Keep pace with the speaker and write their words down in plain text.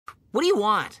What do you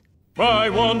want? I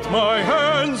want my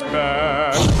hands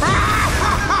back.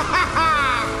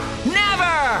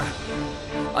 Never!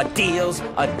 A deal's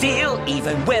a deal,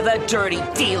 even with a dirty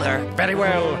dealer. Very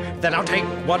well, then I'll take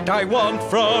what I want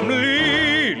from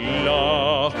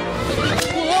Leela.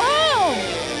 Whoa!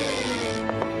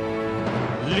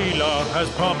 Leela has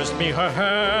promised me her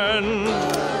hand.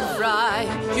 Fry,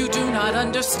 you do not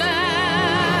understand.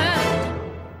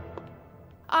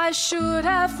 I should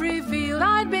have revealed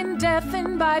I'd been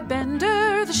deafened by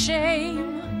Bender. The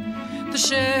shame.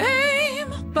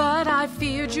 But I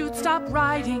feared you'd stop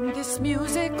writing this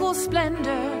musical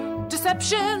splendor.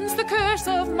 Deception's the curse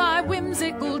of my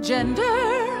whimsical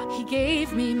gender. He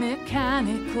gave me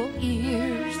mechanical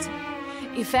ears,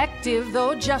 effective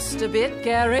though just a bit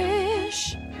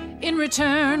garish. In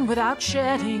return, without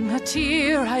shedding a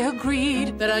tear, I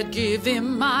agreed that I'd give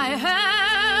him my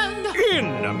hand.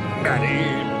 In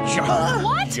marriage.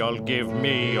 What? You'll give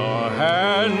me your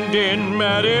hand in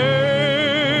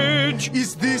marriage.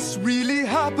 Is this really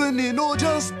happening or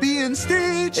just being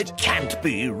staged? It can't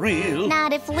be real.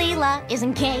 Not if Leela is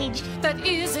engaged. That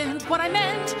isn't what I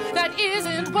meant. That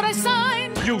isn't what I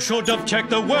signed. You should have checked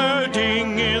the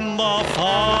wording in the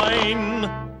fine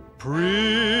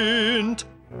print.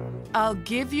 I'll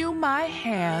give you my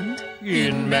hand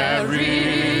In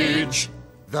marriage.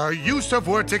 The use of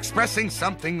words expressing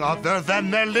something other than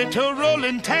their literal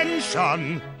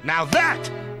intention. Now that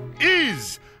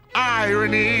is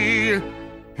irony.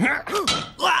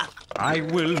 I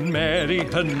will marry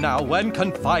her now and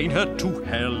confine her to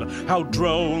hell. How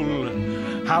droll,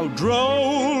 how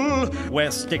droll.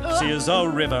 Where Styx is a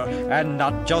river and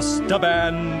not just a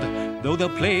band. Though they'll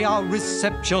play our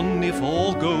reception if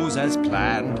all goes as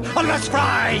planned. Unless,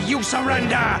 Fry, you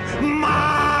surrender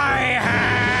my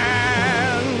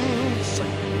hands.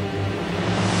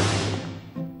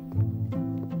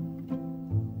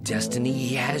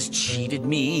 Destiny has cheated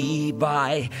me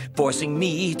by forcing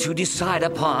me to decide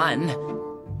upon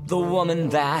the woman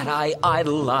that I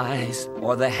idolize,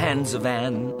 or the hands of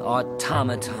an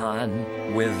automaton.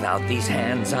 Without these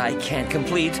hands, I can't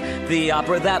complete the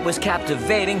opera that was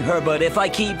captivating her. But if I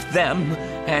keep them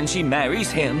and she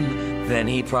marries him, then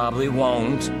he probably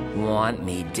won't want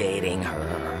me dating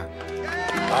her.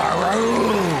 Bravo!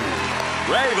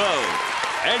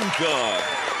 Encore!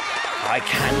 I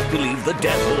can't believe the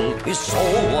devil is so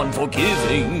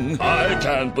unforgiving. I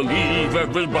can't believe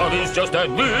everybody's just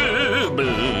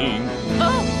ad-libbing.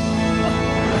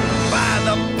 By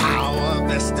the power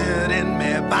vested in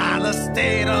me by the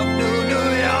state of New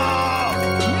York.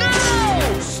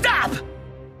 No! Stop!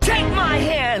 Take my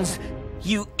hands,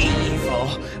 you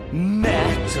evil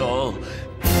metal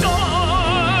dog!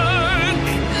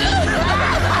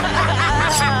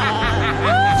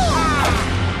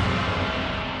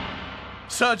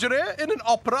 Surgery in an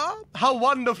opera? How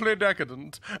wonderfully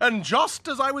decadent. And just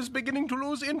as I was beginning to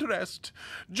lose interest.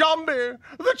 Jambi,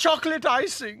 the chocolate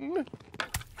icing.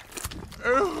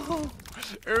 Oh,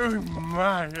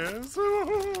 my, yes.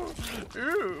 Oh.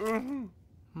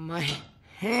 My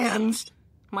hands.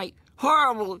 My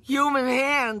horrible human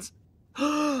hands.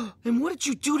 And what did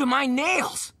you do to my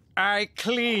nails? I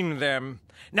clean them.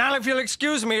 Now, if you'll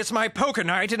excuse me, it's my poker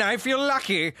night and I feel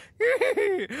lucky.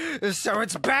 So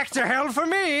it's back to hell for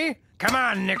me. Come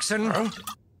on, Nixon.